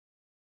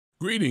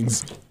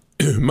Greetings.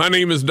 My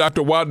name is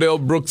Dr. Waddell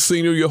Brooks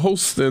Sr., your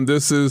host, and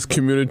this is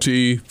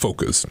Community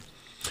Focus.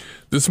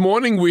 This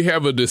morning we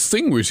have a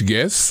distinguished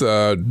guest,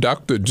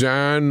 Dr.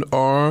 John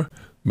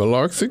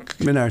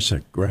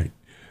Minarcik, right.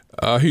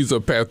 He's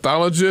a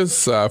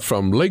pathologist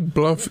from Lake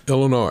Bluff,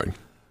 Illinois,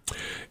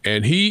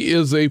 and he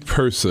is a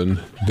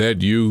person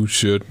that you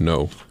should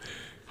know.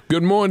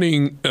 Good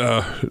morning,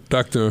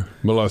 Dr.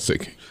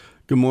 Minarcik.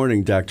 Good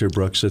morning, Dr.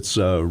 Brooks. It's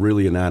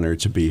really an honor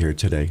to be here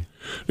today.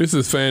 This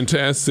is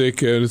fantastic.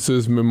 This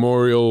is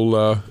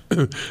Memorial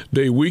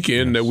Day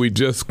weekend that we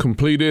just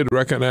completed,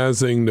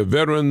 recognizing the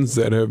veterans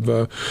that have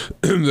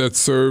that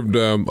served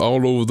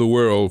all over the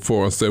world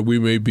for us, that we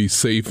may be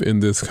safe in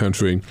this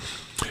country.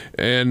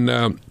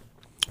 And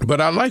but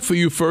I'd like for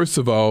you, first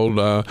of all,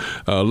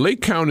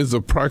 Lake County is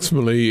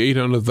approximately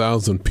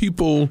 800,000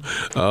 people,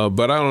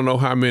 but I don't know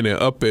how many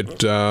are up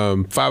at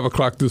 5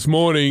 o'clock this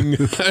morning,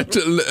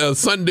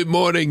 Sunday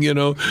morning,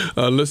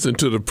 listen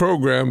to the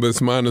program. But it's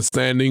my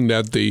understanding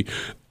that the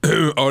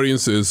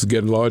audience is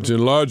getting larger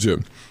and larger.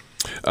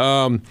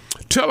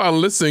 Tell our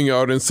listening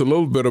audience a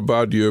little bit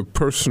about your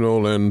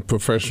personal and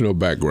professional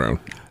background.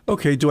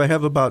 Okay, do I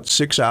have about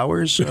 6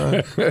 hours?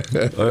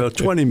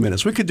 20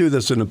 minutes. We could do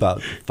this in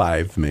about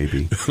 5,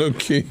 maybe.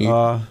 Okay.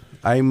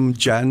 I'm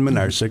John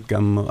Minarcik.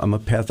 I'm a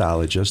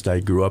pathologist. I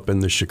grew up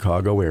in the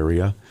Chicago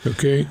area.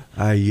 Okay.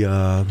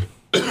 I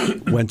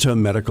went to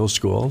medical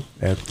school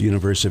at the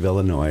University of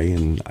Illinois,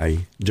 and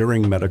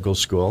during medical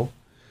school,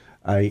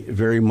 I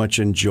very much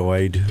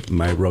enjoyed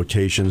my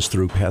rotations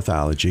through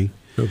pathology.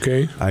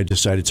 Okay. I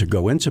decided to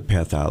go into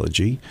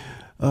pathology.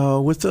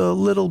 With a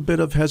little bit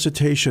of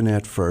hesitation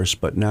at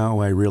first, but now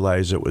I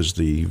realize it was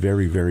the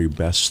very, very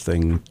best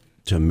thing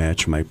to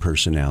match my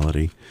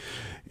personality.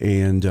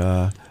 And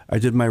I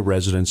did my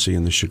residency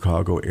in the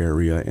Chicago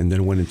area and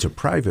then went into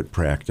private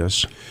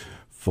practice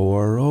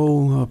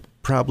for,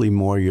 probably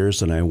more years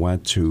than I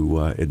want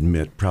to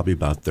admit, probably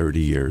about 30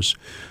 years.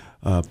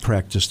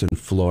 Practiced in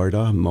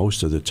Florida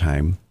most of the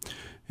time.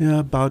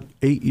 About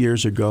 8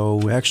 years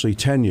ago, actually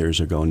 10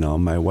 years ago now,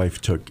 my wife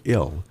took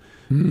ill.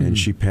 And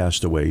she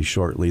passed away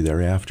shortly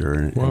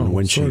thereafter. Wow, and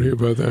when sorry to hear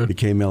about that.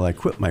 became ill, I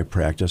quit my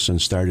practice and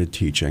started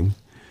teaching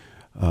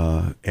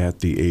at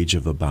the age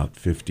of about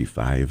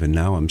 55. And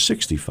now I'm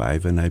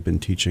 65, and I've been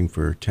teaching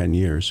for 10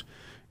 years.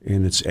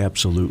 And it's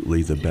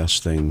absolutely the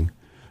best thing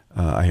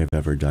I have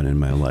ever done in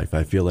my life.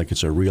 I feel like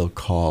it's a real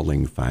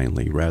calling,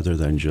 finally, rather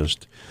than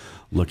just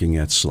looking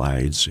at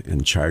slides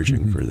and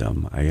charging for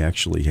them. I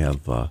actually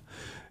have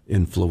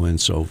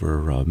influence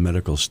over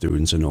medical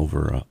students in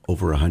over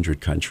 100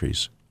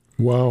 countries.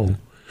 Wow.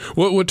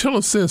 Well, tell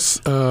us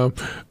this. How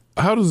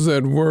does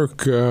that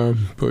work?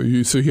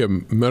 You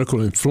have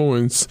medical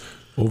influence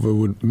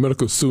with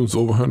medical students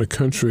over 100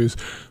 countries,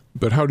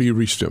 but how do you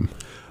reach them?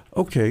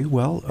 Okay,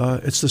 well,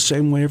 it's the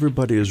same way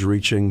everybody is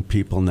reaching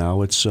people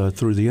now. It's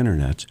through the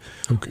internet.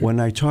 Okay. When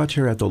I taught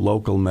here at the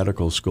local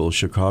medical school,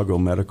 Chicago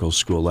Medical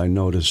School, I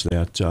noticed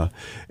that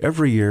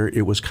every year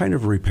it was kind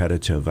of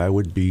repetitive. I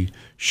would be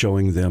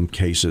showing them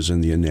cases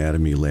in the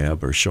anatomy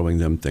lab or showing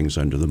them things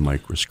under the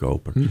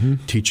microscope or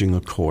teaching a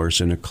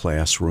course in a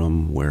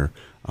classroom where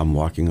I'm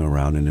walking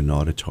around in an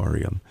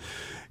auditorium.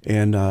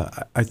 And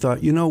I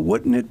thought,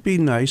 wouldn't it be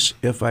nice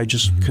if I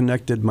just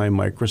connected my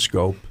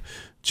microscope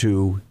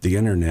to the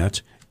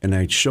internet and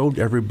I showed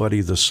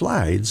everybody the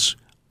slides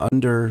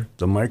under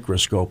the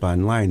microscope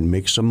online,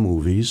 make some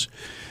movies,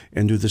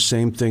 and do the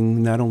same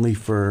thing not only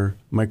for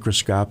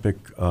microscopic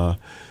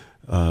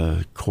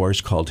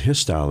course called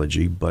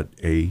histology, but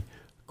a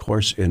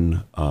course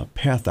in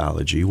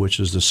pathology, which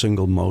is the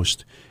single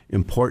most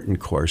important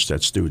course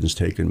that students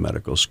take in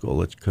medical school,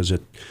 because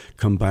it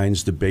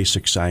combines the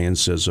basic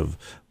sciences of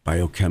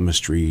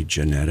biochemistry,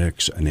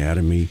 genetics,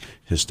 anatomy,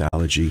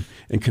 histology,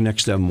 and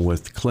connects them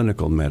with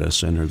clinical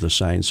medicine or the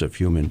science of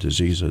human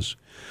diseases.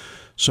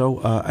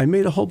 So I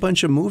made a whole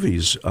bunch of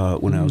movies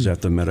when I was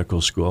at the medical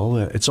school.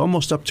 It's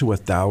almost up to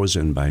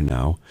 1,000 by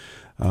now.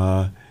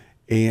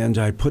 And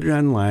I put it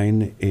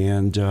online,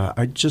 and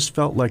I just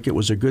felt like it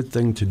was a good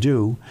thing to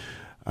do.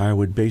 I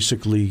would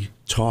basically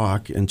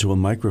talk into a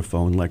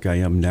microphone like I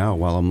am now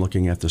while I'm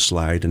looking at the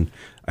slide, and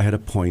I had a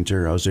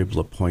pointer. I was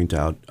able to point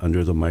out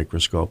under the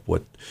microscope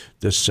what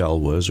this cell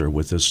was or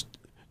what this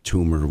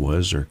tumor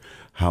was or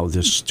how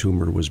this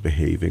tumor was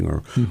behaving or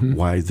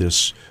why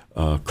this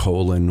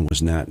colon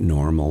was not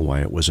normal,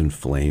 why it was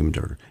inflamed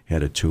or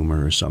had a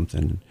tumor or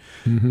something.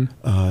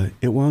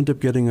 It wound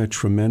up getting a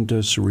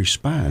tremendous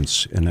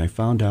response, and I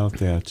found out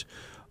that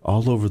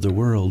all over the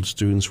world,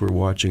 students were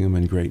watching them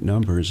in great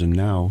numbers, and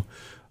now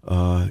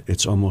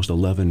it's almost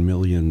 11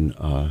 million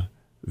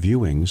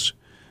viewings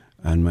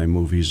on my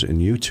movies in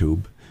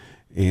YouTube,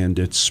 and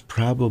it's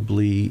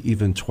probably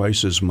even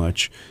twice as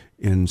much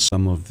in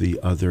some of the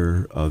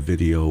other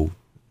video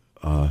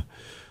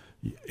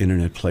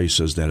internet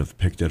places that have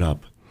picked it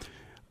up.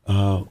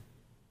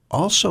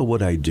 Also,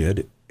 what I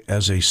did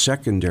as a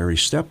secondary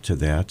step to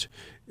that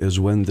is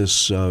when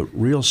this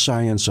Real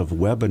Science of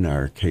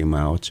webinar came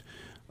out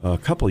a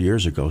couple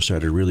years ago,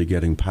 started really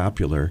getting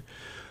popular,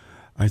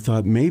 I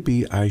thought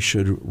maybe I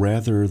should,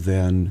 rather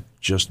than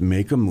just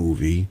make a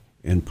movie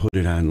and put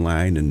it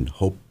online and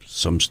hope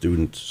some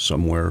student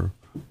somewhere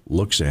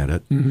looks at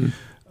it,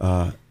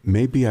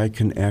 maybe I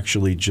can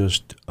actually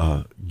just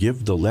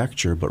give the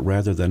lecture, but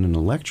rather than in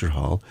a lecture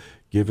hall,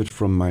 give it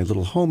from my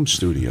little home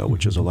studio,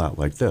 which is a lot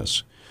like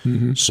this.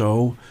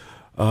 So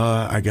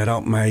I got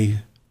out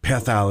my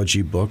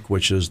pathology book,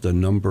 which is the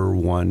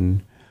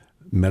 #1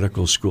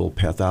 medical school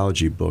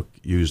pathology book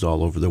used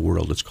all over the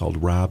world. It's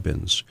called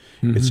Robbins.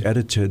 It's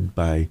edited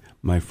by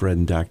my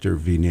friend Dr.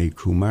 Vinay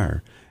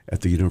Kumar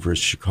at the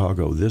University of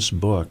Chicago. This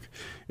book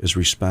is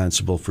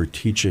responsible for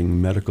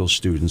teaching medical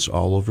students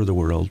all over the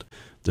world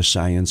the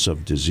science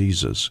of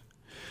diseases.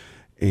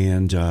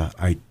 And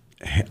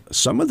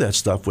some of that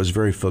stuff was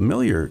very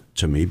familiar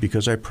to me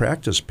because I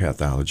practiced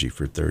pathology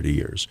for 30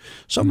 years.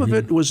 Some of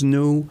it was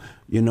new,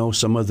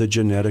 some of the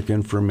genetic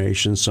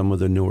information, some of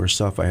the newer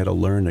stuff I had to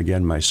learn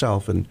again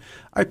myself. And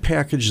I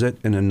packaged it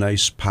in a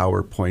nice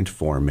PowerPoint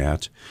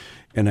format,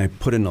 and I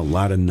put in a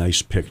lot of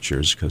nice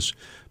pictures because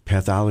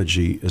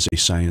pathology is a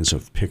science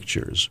of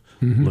pictures,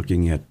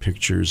 looking at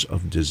pictures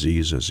of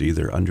diseases,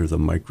 either under the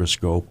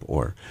microscope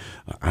or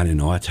on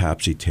an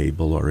autopsy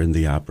table or in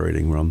the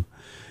operating room.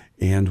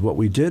 And what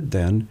we did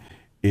then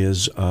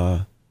is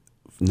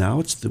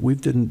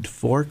we've done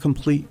 4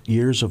 complete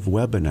years of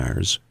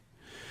webinars.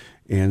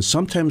 And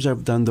sometimes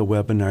I've done the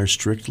webinar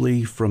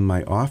strictly from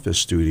my office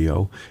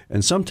studio,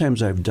 and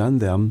sometimes I've done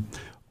them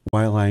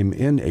while I'm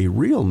in a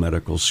real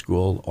medical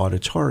school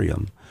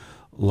auditorium.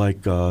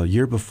 Like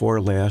year before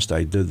last,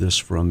 I did this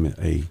from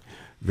a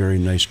very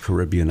nice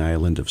Caribbean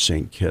island of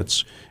St.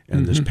 Kitts.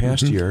 And this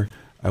past year,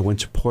 I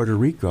went to Puerto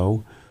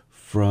Rico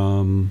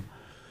from,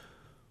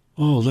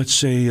 let's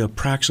say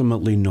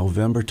approximately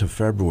November to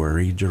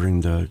February, during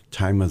the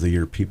time of the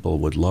year people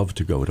would love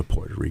to go to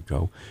Puerto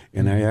Rico.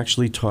 And I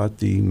actually taught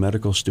the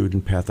medical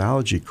student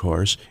pathology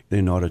course in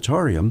an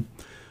auditorium.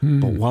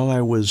 But while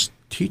I was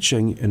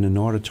teaching in an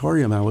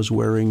auditorium, I was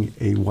wearing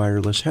a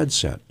wireless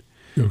headset.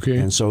 Okay.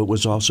 And so it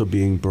was also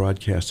being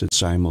broadcasted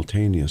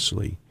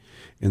simultaneously.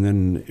 And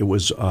then it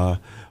was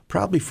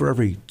probably for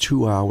every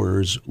 2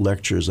 hours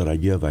lectures that I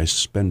give, I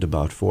spend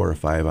about 4 or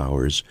 5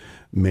 hours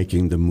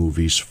making the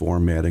movies,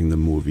 formatting the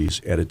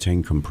movies,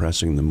 editing,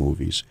 compressing the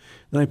movies.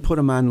 Then I put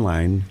them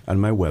online on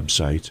my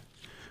website,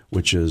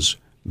 which is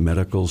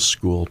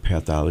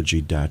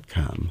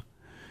medicalschoolpathology.com.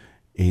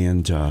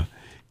 And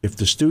if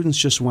the students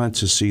just want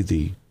to see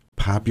the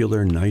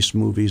popular, nice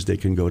movies, they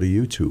can go to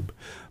YouTube.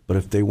 But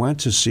if they want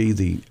to see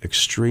the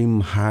extreme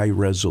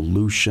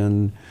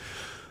high-resolution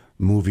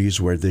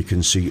movies where they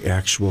can see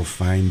actual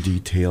fine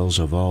details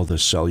of all the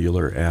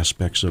cellular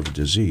aspects of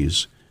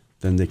disease,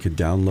 then they could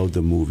download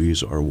the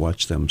movies or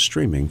watch them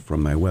streaming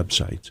from my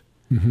website.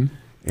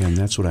 And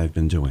that's what I've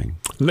been doing.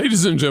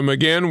 Ladies and gentlemen,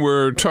 again,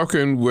 we're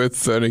talking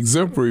with an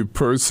exemplary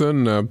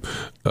person,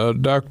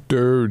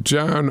 Dr.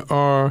 John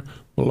R.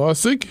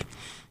 Minarcik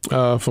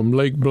from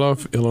Lake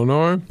Bluff,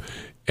 Illinois.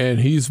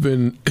 And he's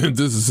been,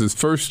 this is his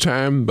first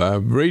time by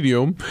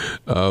radio,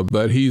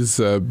 but he's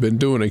been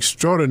doing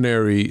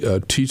extraordinary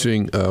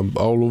teaching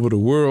all over the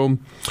world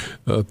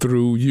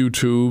through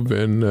YouTube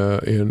and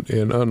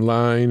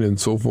online and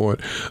so forth.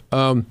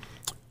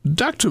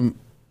 Dr.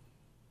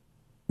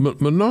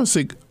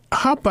 Minarcik,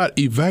 how about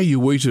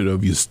evaluation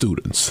of your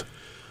students?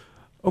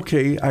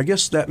 Okay, I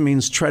guess that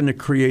means trying to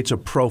create a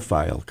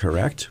profile,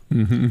 correct?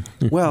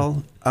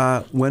 Well,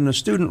 when a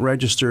student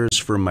registers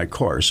for my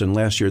course, and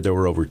last year there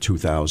were over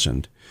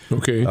 2,000,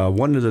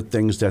 one of the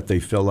things that they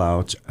fill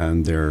out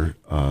on their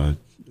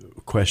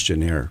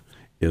questionnaire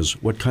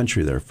is what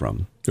country they're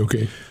from.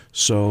 Okay.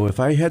 So if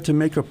I had to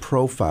make a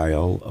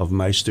profile of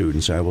my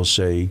students, I will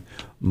say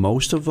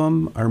most of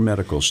them are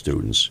medical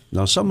students.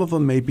 Now, some of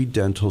them may be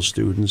dental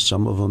students.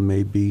 Some of them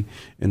may be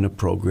in a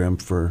program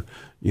for,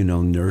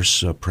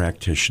 nurse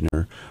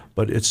practitioner.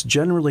 But it's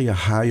generally a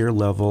higher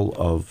level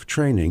of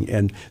training.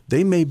 And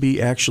they may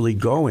be actually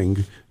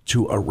going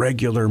to a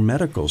regular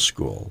medical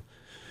school.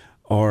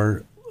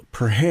 Or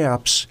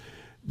perhaps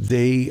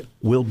they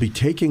will be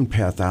taking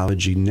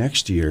pathology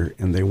next year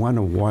and they want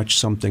to watch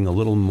something a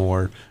little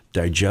more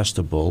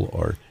digestible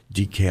or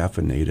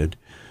decaffeinated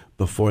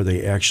before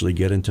they actually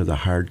get into the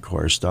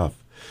hardcore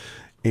stuff.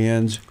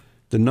 And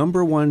the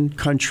 #1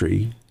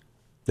 country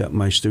that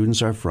my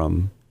students are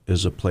from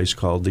is a place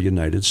called the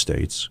United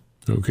States.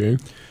 Okay.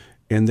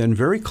 And then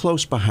very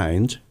close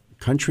behind,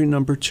 country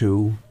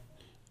 #2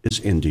 is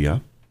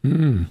India.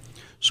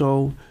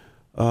 So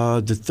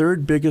the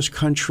third biggest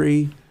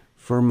country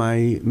for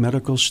my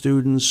medical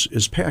students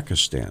is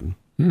Pakistan.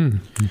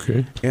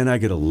 Okay. And I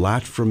get a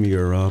lot from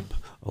Europe,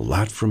 a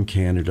lot from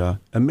Canada.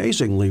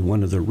 Amazingly,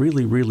 one of the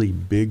really, really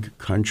big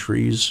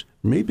countries,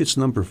 maybe it's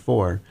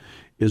 #4,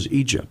 is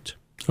Egypt.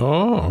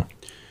 Oh.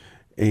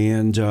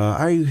 And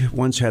I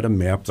once had a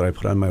map that I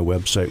put on my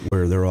website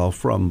where they're all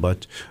from,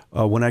 but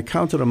when I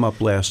counted them up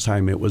last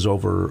time, it was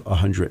over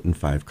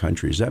 105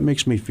 countries. That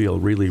makes me feel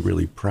really,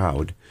 really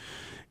proud.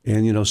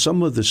 And,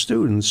 some of the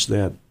students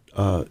that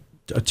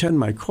attend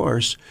my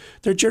course,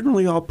 they're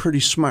generally all pretty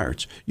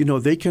smart.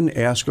 They can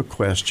ask a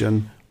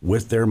question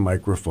with their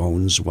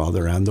microphones while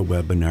they're on the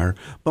webinar,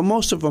 but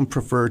most of them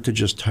prefer to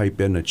just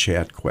type in a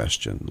chat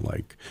question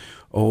like,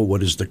 oh,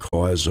 what is the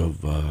cause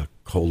of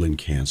colon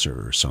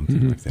cancer or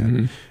something like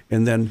that?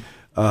 And then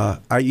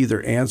I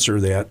either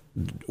answer that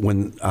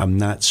when I'm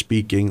not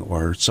speaking,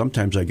 or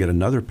sometimes I get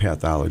another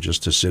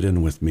pathologist to sit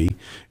in with me,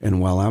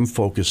 and while I'm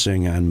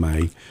focusing on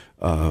my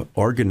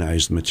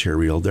organized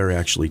material, they're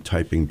actually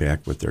typing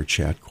back with their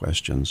chat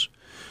questions.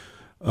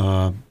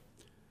 I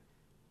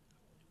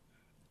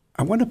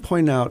want to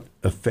point out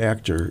a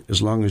factor,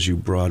 as long as you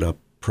brought up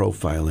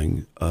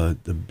profiling,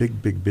 the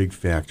big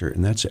factor,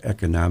 and that's an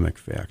economic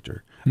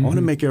factor. I want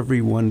to make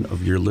every one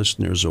of your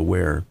listeners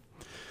aware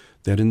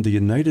that in the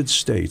United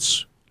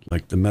States,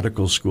 like the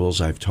medical schools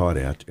I've taught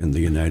at in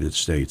the United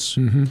States,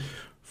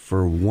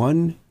 for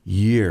 1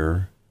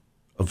 year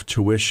of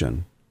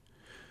tuition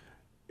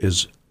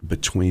is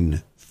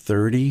between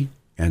 $30,000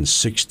 and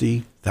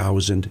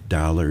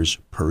 $60,000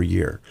 per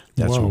year.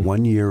 That's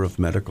 1 year of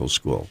medical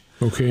school.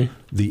 Okay.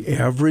 The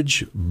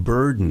average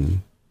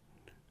burden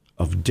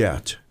of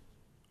debt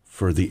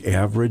for the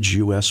average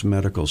U.S.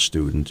 medical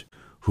student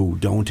who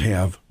don't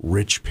have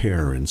rich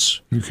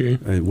parents,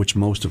 which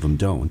most of them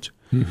don't,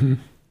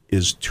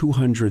 is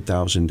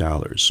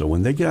 $200,000. So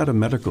when they get out of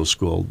medical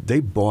school, they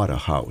bought a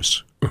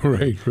house.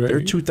 Right.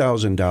 They're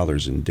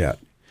 $2,000 in debt.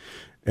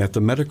 At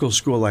the medical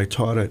school I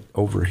taught at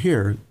over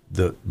here,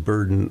 the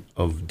burden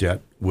of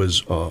debt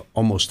was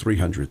almost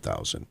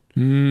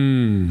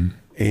 $300,000.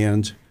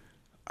 And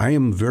I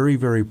am very,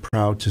 very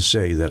proud to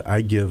say that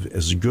I give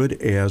as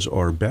good as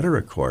or better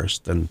a course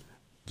than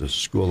the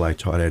school I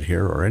taught at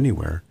here or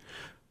anywhere,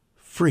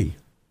 free,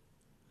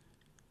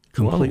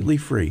 completely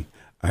free.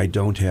 I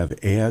don't have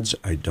ads.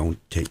 I don't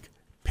take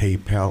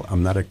PayPal.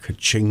 I'm not a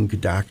ka-ching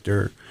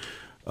doctor.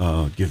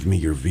 Give me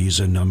your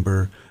Visa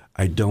number.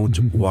 I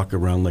don't walk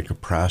around like a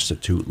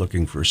prostitute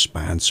looking for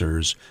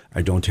sponsors.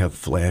 I don't have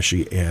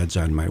flashy ads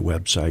on my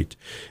website.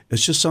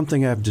 It's just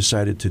something I've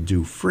decided to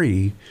do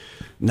free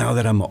now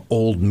that I'm an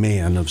old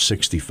man of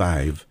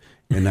 65,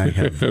 and I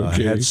have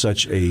had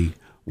such a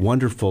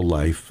wonderful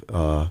life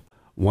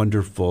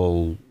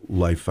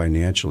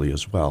financially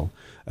as well.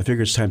 I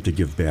figure it's time to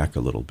give back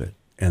a little bit.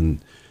 And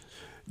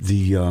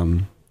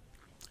the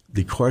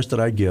course that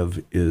I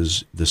give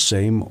is the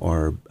same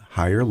or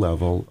higher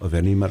level of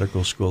any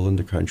medical school in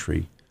the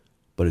country,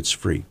 but it's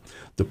free.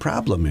 The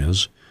problem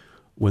is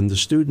when the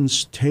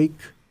students take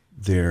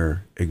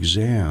their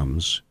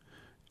exams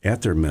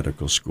at their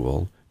medical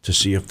school to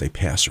see if they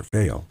pass or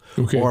fail,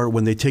 or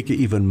when they take an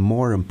even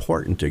more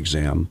important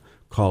exam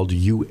called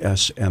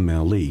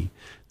USMLE.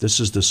 This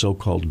is the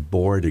so-called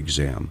board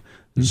exam.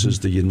 This is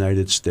the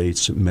United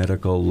States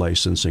Medical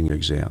Licensing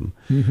Exam.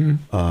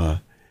 I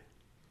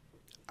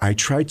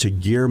try to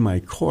gear my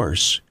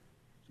course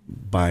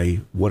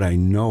by what I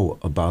know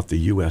about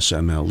the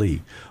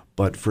USMLE.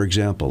 But for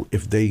example,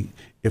 if they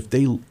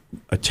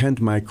attend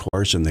my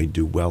course and they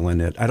do well in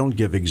it, I don't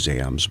give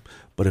exams,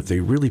 but if they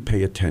really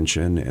pay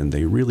attention and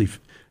they really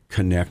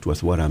connect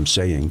with what I'm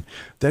saying,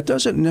 that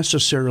doesn't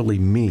necessarily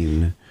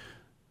mean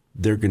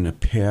they're going to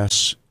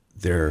pass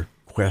their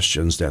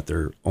questions that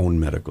their own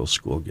medical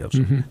school gives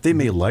them. They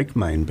may like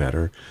mine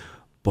better,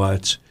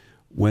 but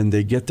when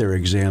they get their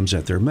exams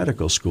at their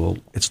medical school,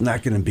 it's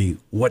not going to be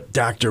what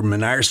Dr.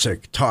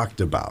 Minarcik talked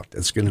about.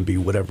 It's going to be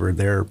whatever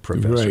their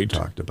professor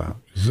talked about.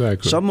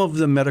 Exactly. Some of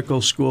the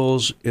medical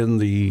schools in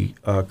the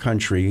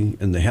country,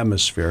 in the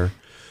hemisphere,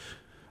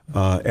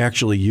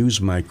 actually use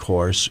my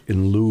course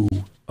in lieu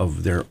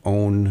of their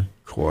own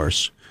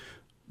course.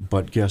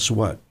 But guess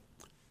what?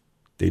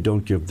 They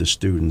don't give the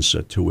students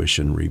a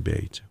tuition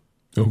rebate.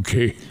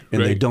 Okay.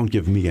 And they don't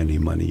give me any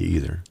money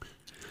either.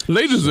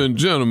 Ladies and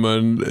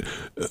gentlemen,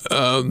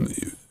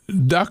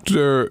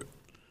 Dr.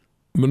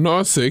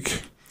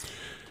 Minarcik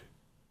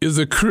is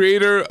the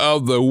creator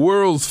of the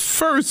world's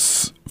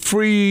first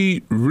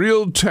free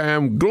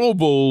real-time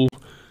global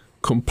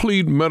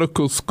complete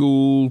medical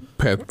school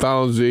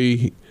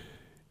pathology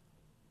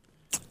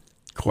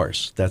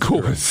course. That's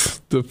course.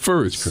 Correct. The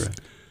first. That's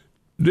correct.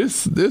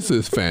 This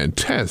is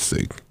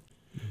fantastic.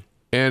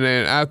 And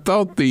I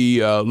thought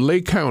the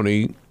Lake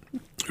County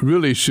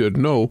really should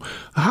know,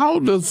 how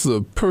does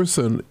a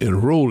person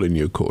enroll in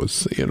your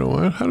course? You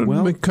know, how do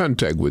they make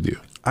contact with you?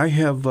 I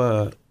have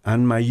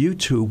on my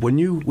YouTube, when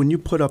you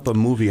put up a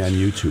movie on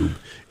YouTube,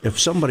 if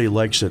somebody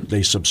likes it,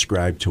 they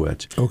subscribe to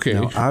it. Okay.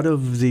 Now, out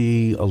of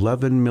the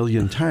 11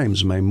 million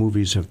times my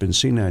movies have been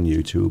seen on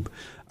YouTube,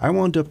 I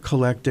wound up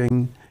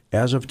collecting,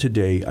 as of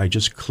today, I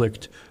just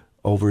clicked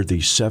over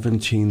the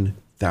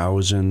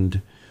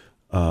 17,000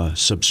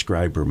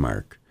 subscriber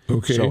mark.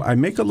 Okay. So I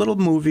make a little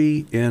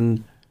movie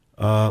in,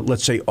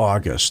 let's say,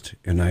 August,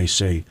 and I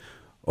say,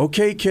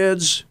 okay,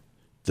 kids,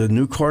 the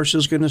new course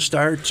is going to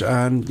start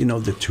on,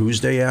 the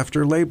Tuesday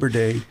after Labor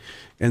Day.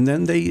 And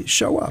then they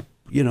show up,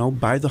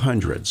 by the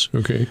hundreds.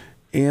 Okay.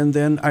 And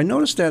then I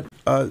noticed that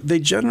they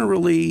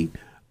generally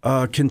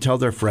can tell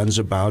their friends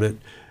about it.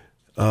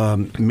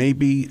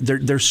 Maybe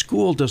their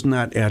school does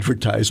not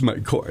advertise my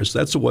course.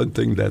 That's the one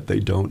thing that they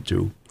don't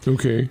do.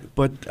 Okay.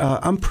 But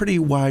I'm pretty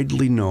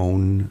widely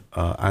known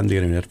on the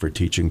internet for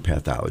teaching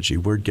pathology.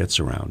 Word gets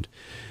around.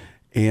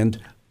 And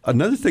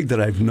another thing that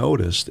I've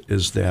noticed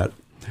is that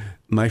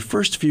my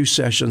first few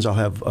sessions, I'll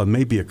have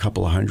maybe a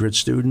couple of hundred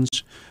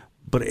students.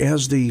 But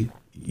as the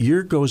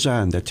year goes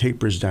on, that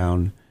tapers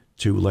down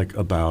to like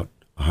about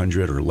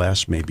 100 or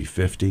less, maybe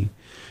 50.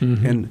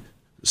 Mm-hmm. And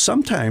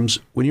sometimes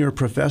when you're a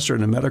professor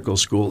in a medical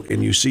school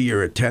and you see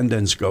your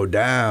attendance go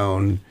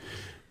down,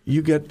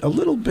 you get a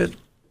little bit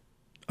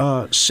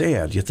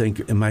sad. You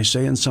think, am I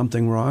saying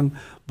something wrong?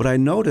 But I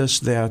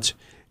noticed that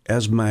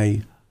as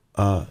my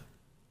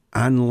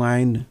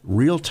online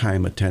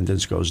real-time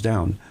attendance goes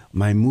down,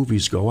 my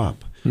movies go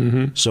up.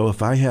 Mm-hmm. So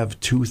if I have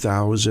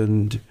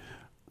 2,000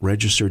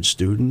 registered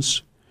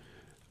students,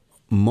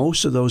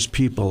 most of those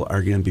people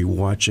are going to be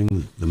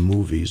watching the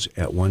movies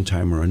at one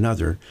time or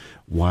another.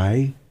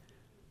 Why?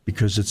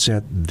 Because it's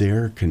at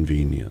their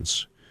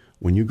convenience.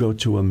 When you go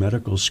to a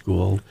medical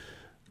school,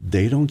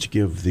 they don't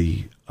give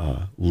the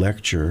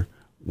lecture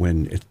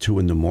when at 2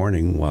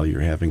 a.m. while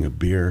you're having a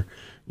beer,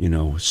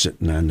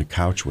 sitting on the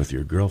couch with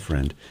your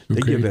girlfriend.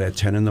 They give it at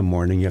 10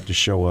 a.m. You have to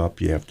show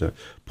up. You have to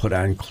put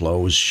on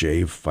clothes,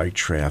 shave, fight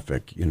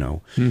traffic,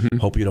 Mm-hmm.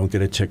 Hope you don't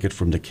get a ticket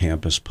from the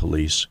campus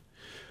police.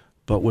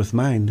 But with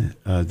mine,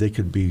 they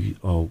could be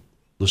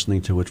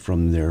listening to it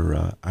from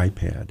their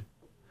iPad,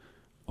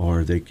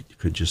 or they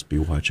could just be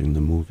watching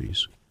the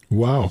movies.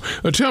 Wow.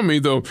 Tell me,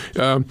 though,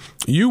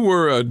 you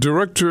were a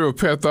director of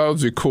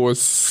pathology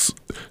course,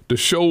 the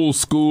Scholl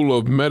School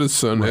of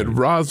Medicine at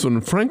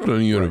Rosalind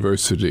Franklin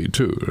University,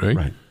 too,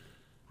 right?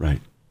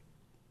 Right.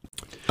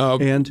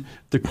 And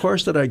the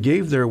course that I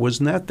gave there was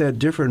not that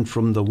different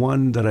from the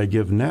one that I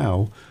give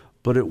now,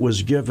 but it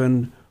was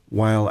given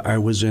while I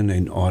was in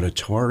an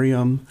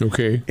auditorium.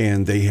 Okay.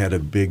 And they had a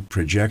big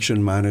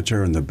projection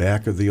monitor in the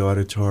back of the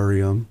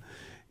auditorium.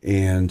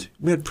 And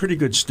we had pretty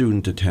good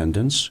student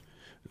attendance.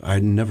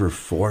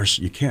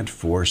 You can't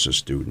force a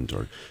student,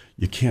 or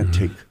you can't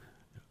take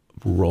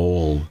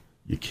roll,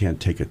 you can't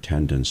take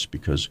attendance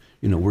because,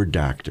 we're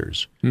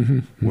doctors.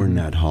 Mm-hmm. We're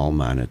not hall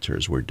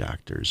monitors, we're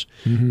doctors.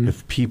 Mm-hmm.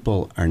 If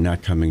people are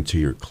not coming to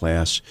your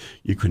class,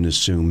 you can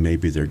assume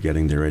maybe they're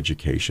getting their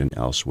education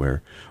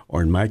elsewhere.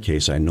 Or in my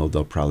case, I know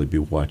they'll probably be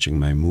watching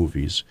my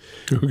movies.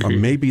 Okay. Or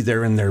maybe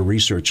they're in their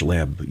research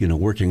lab,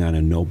 working on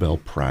a Nobel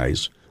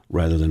Prize,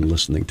 rather than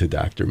listening to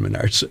Dr.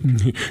 Minarcik.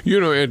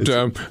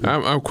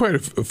 I'm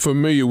quite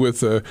familiar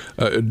with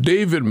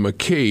David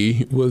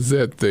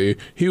McKay.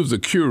 He was a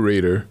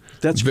curator.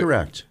 That's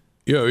correct.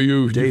 Yeah,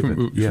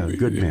 David.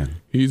 Good man.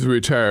 He's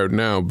retired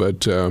now,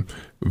 but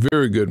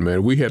very good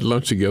man. We had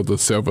lunch together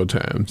several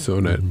times,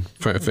 so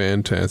that's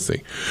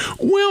fantastic.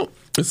 Well,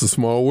 it's a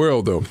small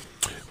world, though.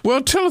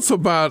 Well, tell us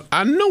about.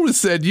 I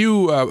noticed that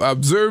you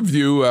observed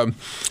you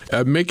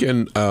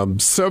making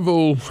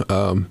several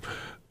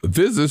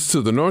visits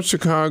to the North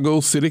Chicago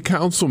City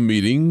Council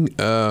meeting.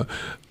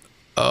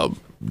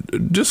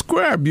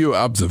 Describe your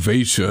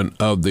observation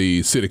of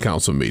the City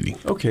Council meeting.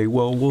 Okay,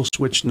 well, we'll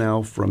switch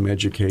now from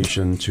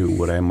education to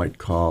what I might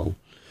call,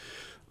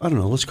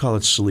 let's call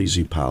it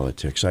sleazy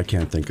politics. I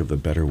can't think of a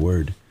better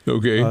word.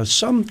 Okay. At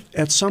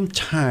some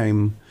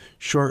time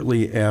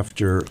shortly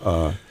after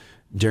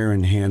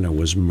Darren Hanna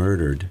was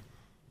murdered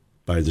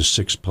by the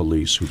 6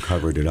 police who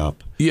covered it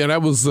up. Yeah,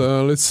 that was,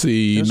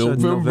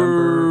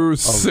 November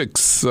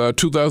 6,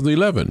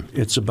 2011.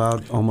 It's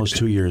about almost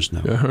 2 years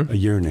now, a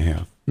year and a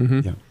half. Mm-hmm.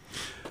 Yeah.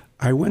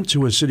 I went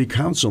to a city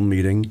council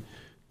meeting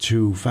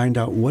to find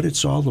out what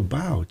it's all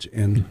about,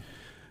 and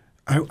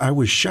I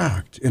was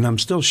shocked, and I'm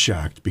still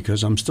shocked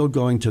because I'm still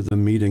going to the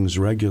meetings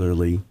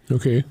regularly.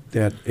 Okay.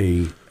 That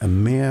a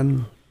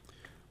man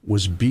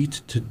was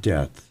beat to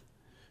death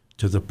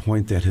to the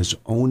point that his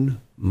own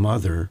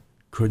mother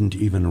couldn't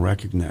even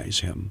recognize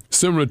him.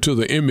 Similar to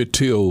the Emmett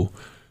Till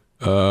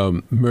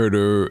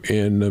murder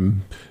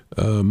in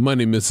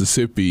Money,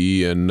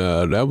 Mississippi, and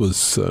that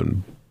was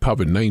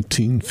probably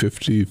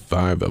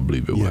 1955, I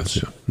believe it was.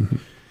 Yeah. Mm-hmm.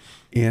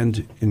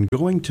 And in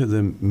going to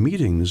the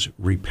meetings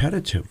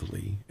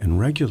repetitively and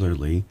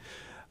regularly,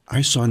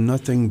 I saw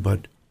nothing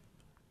but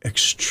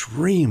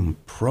extreme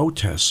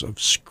protests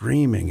of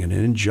screaming and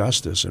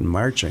injustice and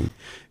marching.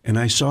 And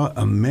I saw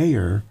a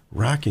mayor,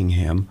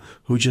 Rockingham,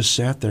 who just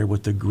sat there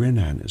with a grin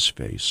on his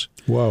face.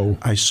 Wow.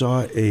 I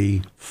saw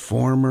a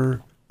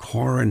former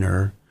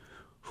coroner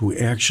who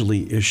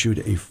actually issued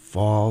a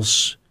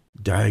false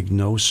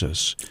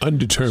diagnosis.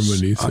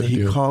 Undetermined, he said.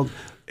 He called,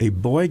 a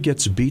boy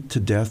gets beat to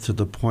death to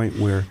the point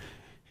where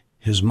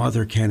his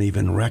mother can't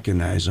even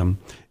recognize him,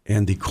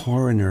 and the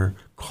coroner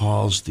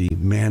calls the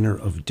manner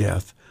of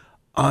death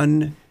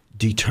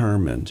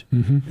undetermined.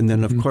 Mm-hmm. And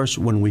then, of course,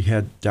 when we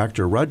had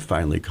Dr. Rudd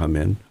finally come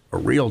in, a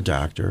real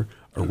doctor,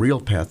 a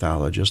real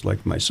pathologist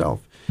like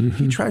myself,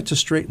 he tried to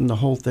straighten the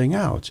whole thing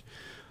out.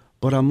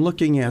 But I'm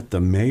looking at the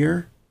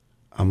mayor,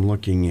 I'm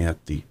looking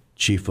at the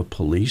chief of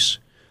police,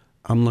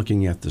 I'm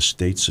looking at the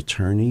state's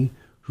attorney,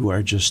 who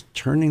are just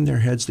turning their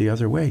heads the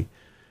other way.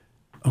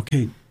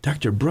 Okay,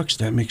 Dr. Brooks,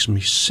 that makes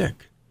me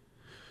sick.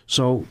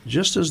 So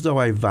just as though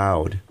I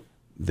vowed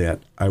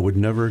that I would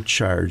never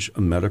charge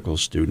a medical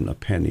student a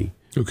penny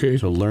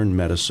to learn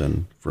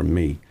medicine from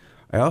me.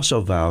 I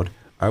also vowed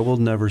I will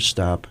never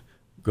stop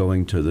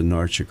going to the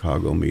North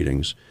Chicago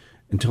meetings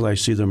until I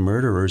see the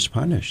murderers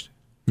punished.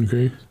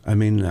 Okay. I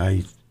mean,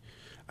 I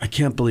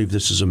can't believe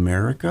this is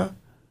America.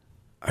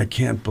 I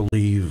can't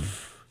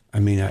believe,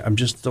 I'm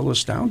just still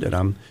astounded.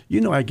 I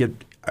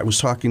was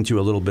talking to you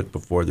a little bit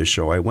before the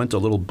show. I went a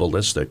little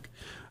ballistic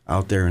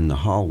out there in the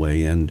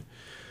hallway, and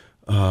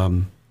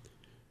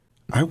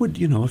I would,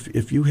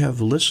 if you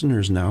have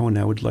listeners now and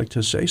I would like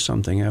to say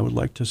something, I would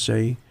like to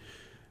say,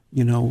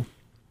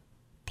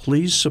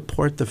 please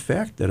support the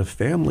fact that a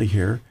family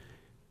here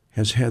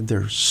has had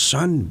their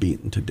son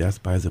beaten to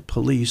death by the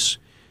police,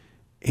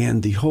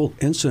 and the whole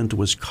incident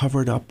was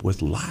covered up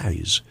with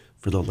lies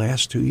for the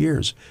last 2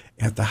 years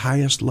at the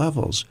highest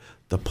levels.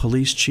 The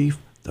police chief,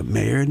 the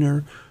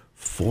mayor,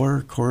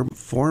 former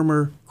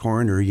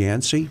coroner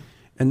Yancey,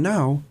 and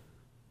now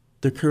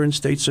the current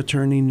state's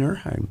attorney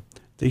Nurheim.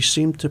 They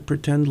seem to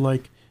pretend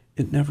like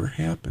it never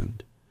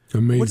happened.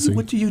 Amazing.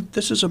 What do you?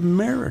 This is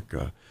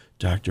America,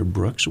 Dr.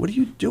 Brooks. What do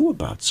you do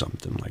about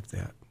something like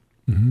that?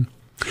 Mm-hmm.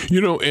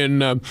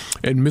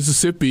 In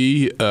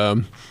Mississippi,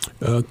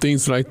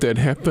 things like that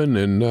happened,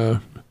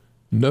 and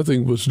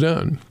nothing was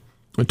done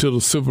until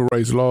the civil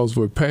rights laws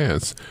were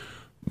passed.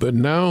 But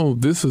now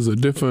this is a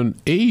different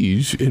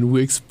age, and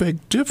we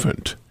expect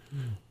different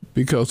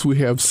because we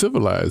have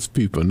civilized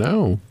people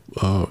now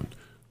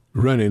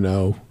running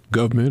our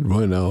government,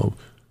 running our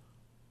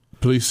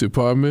police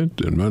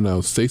department, and running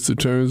our state's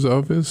attorney's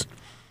office.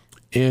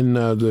 And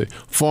the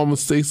former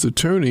state's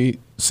attorney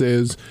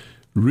says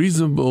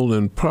reasonable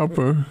and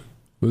proper.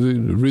 Was it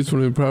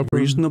reasonable and proper?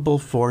 Reasonable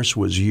force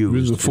was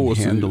used in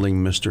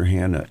handling Mr.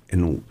 Hanna,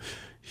 and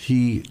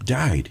he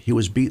died. He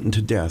was beaten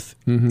to death,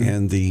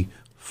 and the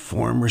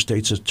former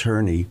state's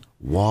attorney,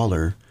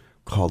 Waller,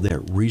 called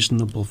that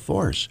reasonable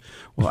force.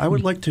 Well, I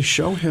would like to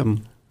show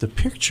him the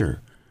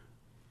picture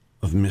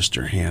of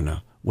Mr.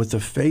 Hanna with a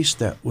face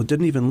that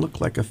didn't even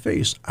look like a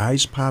face,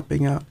 eyes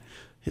popping out.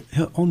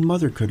 His own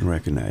mother couldn't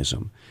recognize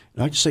him.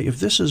 And I'd say, if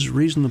this is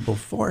reasonable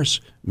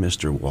force,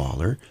 Mr.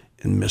 Waller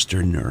and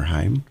Mr.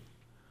 Nurheim,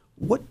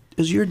 what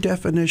is your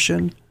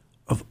definition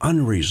of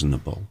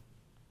unreasonable?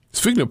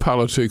 Speaking of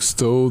politics,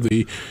 though,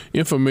 the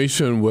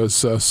information was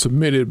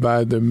submitted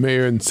by the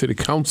mayor and city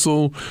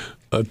council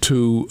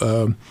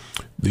to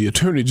the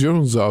attorney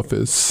general's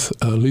office,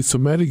 Lisa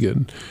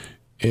Madigan,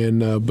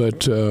 and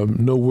but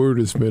no word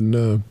has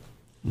been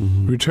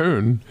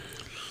returned.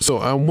 So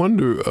I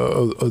wonder,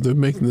 are they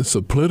making this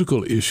a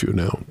political issue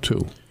now,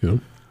 too?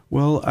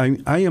 Well,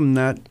 I am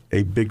not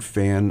a big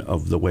fan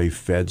of the way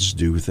feds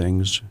do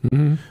things,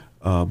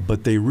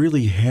 but they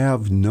really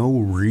have no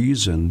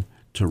reason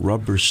to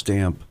rubber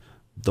stamp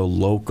the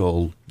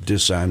local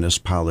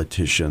dishonest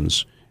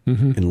politicians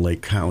in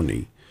Lake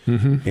County.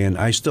 And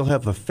I still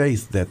have a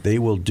faith that they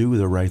will do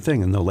the right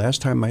thing. And the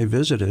last time I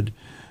visited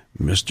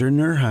Mr.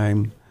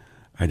 Nurheim,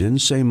 I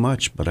didn't say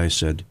much, but I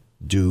said,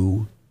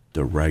 do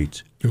the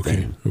right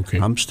thing. Okay.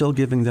 I'm still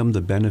giving them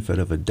the benefit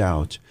of a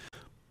doubt,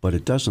 but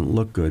it doesn't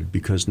look good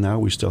because now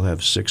we still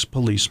have 6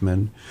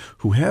 policemen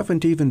who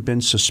haven't even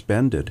been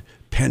suspended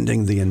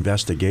pending the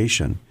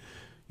investigation.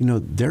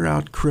 They're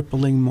out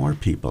crippling more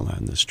people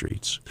on the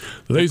streets.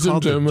 Ladies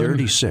and gentlemen,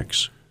 Dirty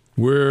 6.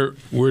 We're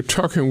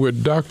talking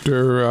with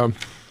Dr.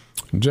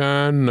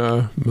 John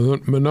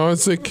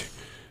Minarcik,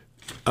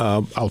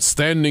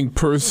 outstanding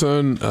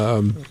person,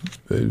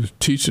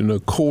 teaching a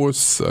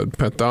course,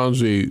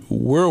 pathology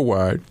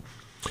worldwide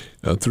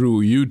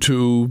through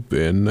YouTube,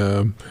 and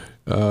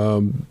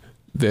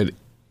that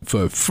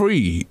for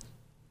free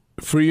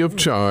of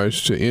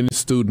charge to any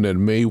student that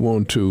may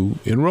want to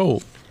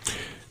enroll.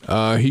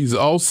 He's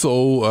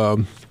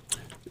also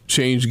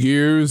changed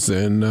gears,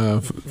 and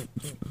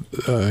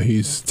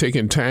he's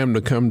taken time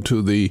to come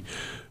to the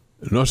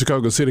North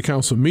Chicago City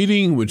Council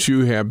meeting, which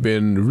you have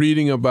been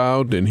reading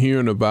about and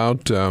hearing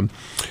about, the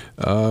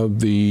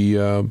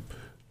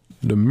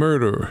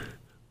murder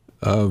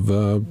of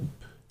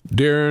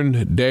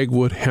Darren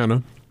Dagwood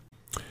Hanna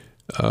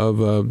of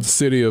the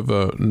city of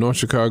North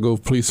Chicago,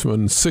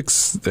 policeman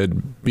 6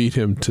 that beat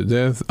him to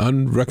death,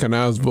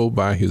 unrecognizable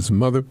by his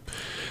mother.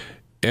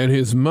 And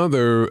his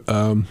mother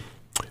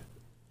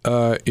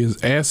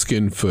is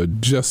asking for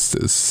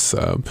justice.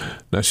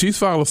 Now, she's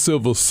filed a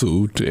civil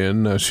suit,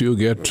 and she'll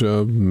get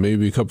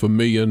maybe a couple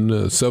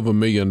million, several $7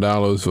 million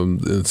from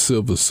the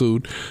civil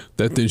suit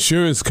that the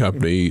insurance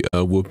company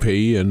will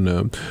pay,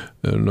 and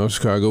North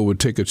Chicago would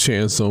take a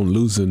chance on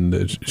losing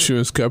the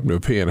insurance company or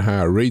paying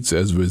higher rates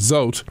as a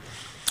result.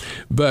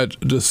 But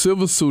the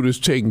civil suit is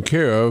taken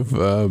care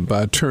of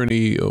by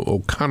Attorney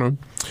O'Connor.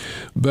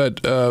 But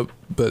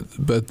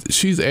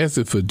she's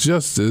asking for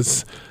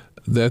justice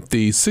that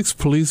the 6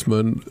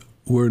 policemen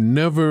were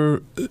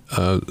never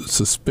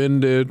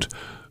suspended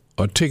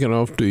or taken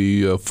off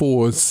the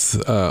force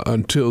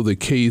until the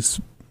case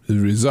is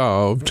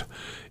resolved.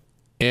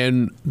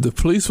 And the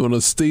policemen are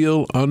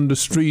still on the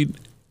street,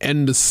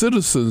 and the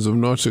citizens of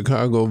North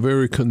Chicago are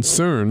very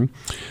concerned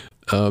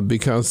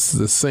because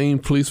the same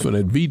policemen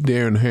that beat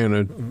Darren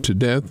Hanna to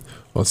death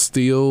are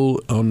still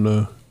on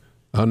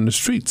the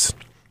streets.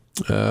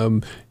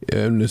 And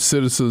the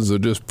citizens are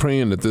just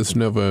praying that this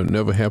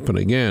never happen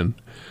again.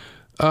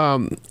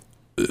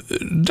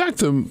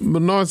 Dr.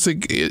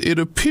 Minarcik, it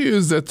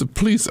appears that the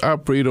police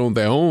operate on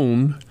their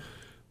own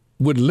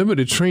with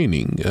limited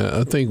training.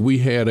 I think we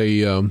had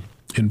a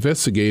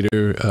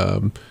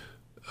investigator,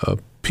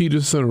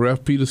 Peterson,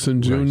 Ralph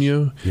Peterson Jr.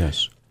 Right.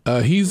 Yes.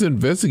 He's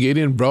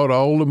investigating and brought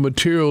all the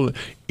material.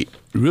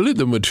 Really,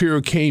 the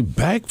material came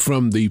back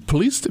from the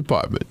police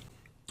department.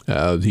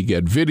 He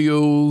got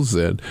videos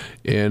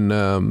and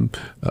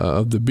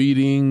of the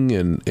beating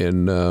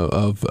and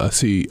of I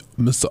see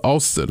Mr.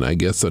 Austin, I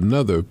guess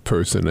another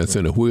person that's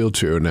in a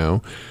wheelchair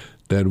now,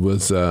 that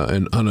was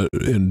in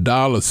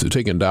dialysis,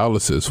 taking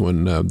dialysis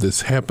when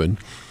this happened.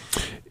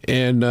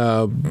 And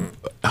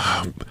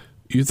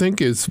you think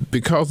it's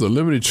because of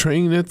limited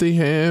training that they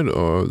had,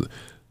 or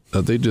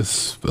they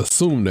just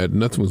assumed that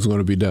nothing was going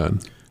to be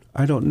done?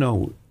 I don't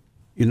know.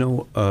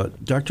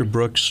 Dr.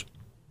 Brooks,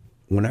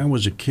 when I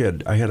was a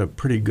kid, I had a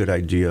pretty good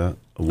idea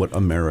of what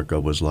America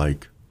was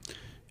like.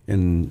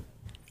 And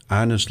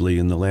honestly,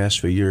 in the last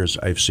few years,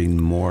 I've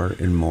seen more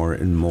and more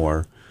and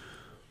more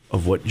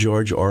of what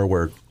George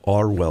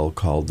Orwell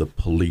called the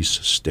police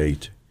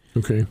state.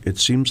 Okay. It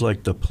seems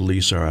like the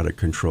police are out of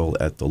control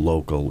at the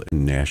local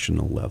and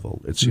national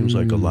level. It seems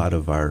like a lot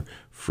of our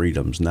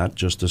freedoms, not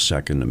just the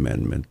Second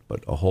Amendment,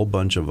 but a whole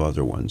bunch of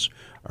other ones,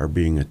 are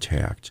being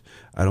attacked.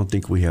 I don't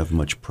think we have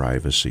much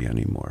privacy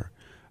anymore.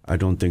 I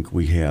don't think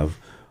we have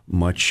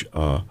much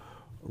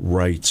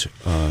right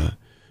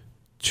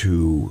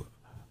to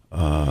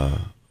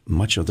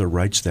much of the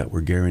rights that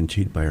were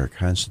guaranteed by our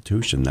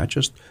Constitution, not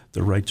just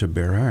the right to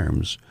bear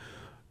arms,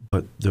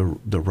 but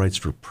the rights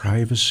for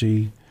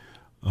privacy,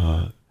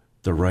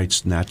 the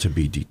rights not to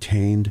be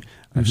detained.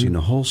 I've seen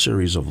a whole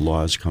series of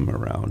laws come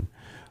around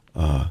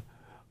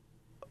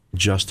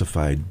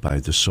justified by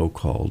the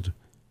so-called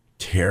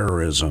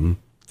terrorism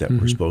that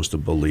we're supposed to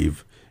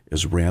believe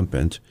is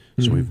rampant.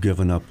 So we've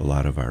given up a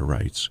lot of our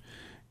rights.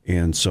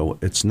 And so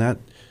it's not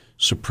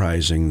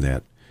surprising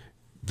that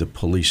the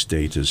police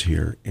state is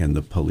here and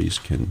the police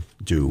can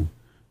do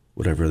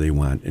whatever they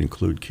want,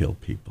 include kill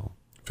people.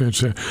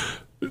 Fantastic.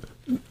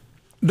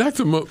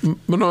 Dr.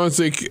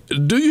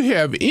 Minarcik, do you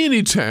have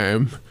any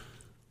time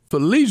for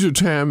leisure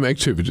time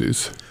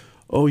activities?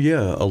 Oh,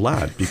 yeah, a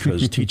lot,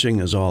 because teaching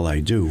is all I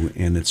do,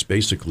 and it's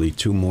basically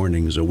 2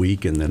 mornings a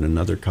week and then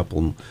another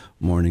couple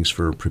mornings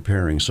for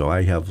preparing. So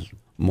I have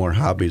more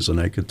hobbies than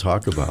I could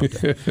talk about.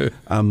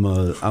 I'm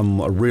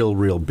a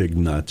real big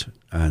nut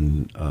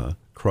on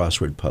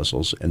crossword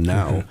puzzles, and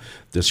now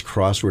this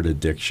crossword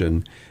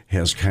addiction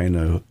has kind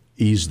of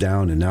eased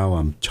down, and now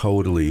I'm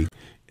totally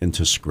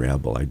into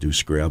Scrabble. I do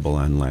Scrabble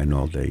online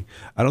all day.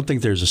 I don't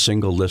think there's a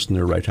single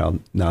listener right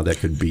now that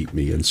could beat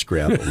me in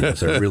Scrabble,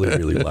 because they're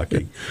really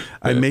lucky.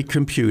 I make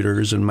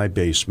computers in my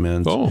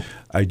basement. Oh.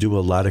 I do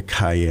a lot of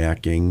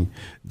kayaking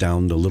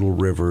down the little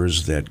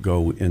rivers that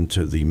go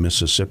into the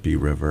Mississippi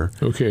River.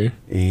 Okay.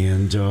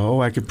 And,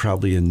 I could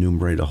probably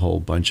enumerate a whole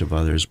bunch of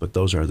others, but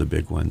those are the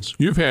big ones.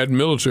 You've had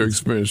military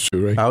experience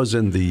too, right? I was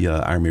in the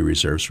Army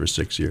Reserves for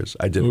 6 years.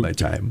 I did my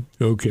time.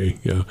 Okay,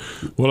 yeah.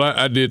 Well,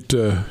 I did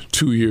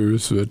 2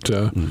 years, but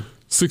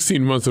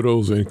 16 months of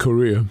those in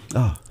Korea.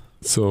 Oh.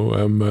 So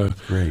I'm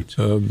great.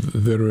 A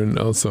veteran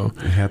also.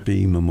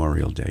 Happy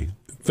Memorial Day.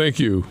 Thank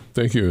you,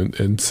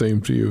 and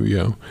same to you,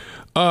 yeah.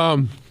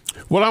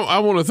 Well, I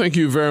want to thank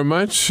you very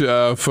much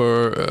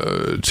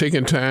for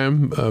taking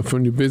time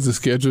from your busy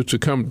schedule to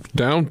come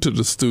down to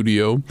the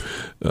studio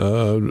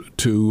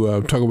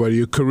to talk about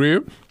your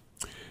career.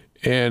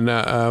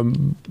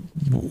 And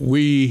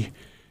we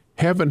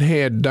haven't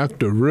had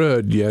Dr.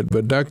 Rudd yet,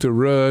 but Dr.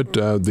 Rudd,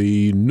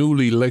 the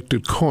newly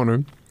elected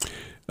coroner,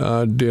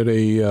 did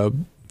a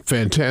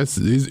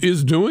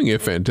is doing a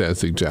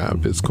fantastic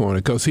job as coroner,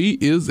 because he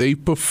is a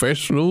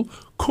professional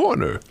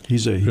coroner.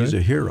 He's a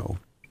hero.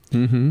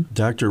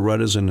 Dr.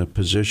 Rudd is in a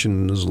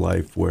position in his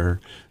life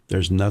where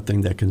there's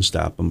nothing that can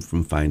stop him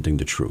from finding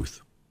the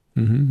truth.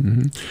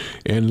 And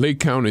Lake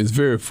County is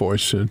very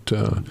fortunate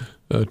to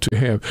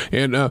have.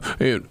 And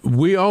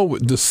we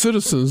the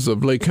citizens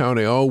of Lake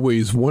County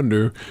always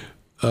wonder,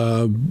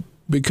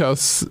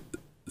 because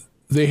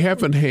they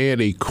haven't had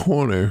a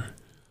coroner,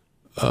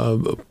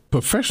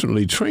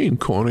 professionally trained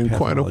coroner, in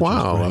quite a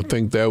while. Right. I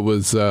think there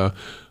was a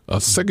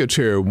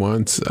secretary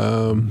once.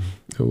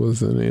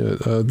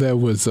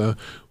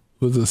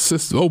 Was a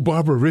sister,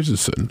 Barbara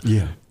Richardson.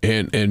 Yeah.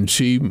 And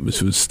she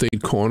was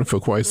state coroner for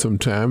quite some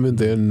time, and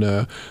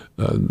then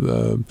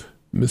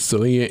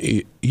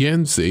Mr.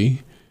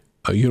 Yancey,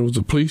 was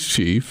the police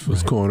chief,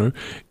 was coroner,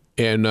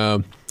 and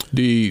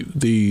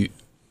the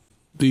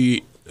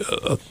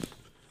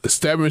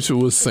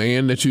establishment was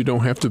saying that you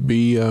don't have to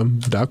be a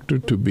doctor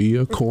to be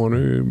a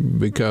coroner,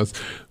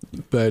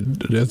 but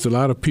there's a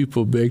lot of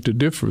people beg to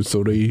differ.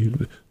 So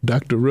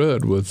Dr.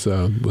 Rudd was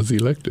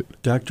elected.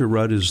 Dr.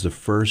 Rudd is the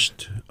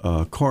first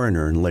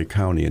coroner in Lake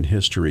County in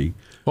history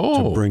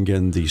to bring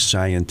in the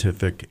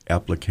scientific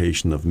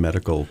application of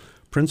medical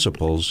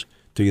principles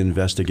to the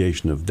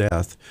investigation of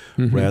death,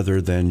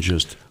 rather than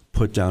just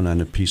put down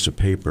on a piece of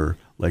paper,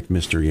 like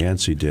Mr.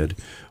 Yancey did,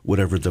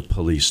 whatever the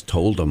police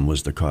told him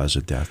was the cause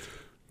of death.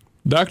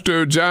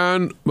 Dr.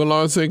 John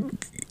Minarcik,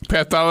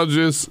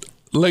 pathologist,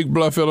 Lake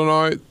Bluff,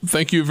 Illinois,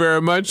 thank you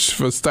very much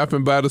for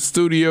stopping by the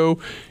studio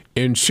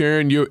and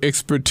sharing your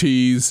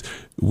expertise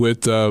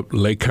with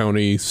Lake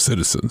County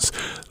citizens.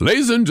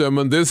 Ladies and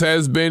gentlemen, this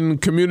has been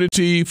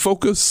Community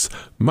Focus.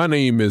 My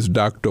name is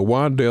Dr.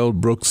 Wandell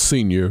Brooks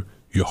Sr.,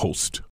 your host.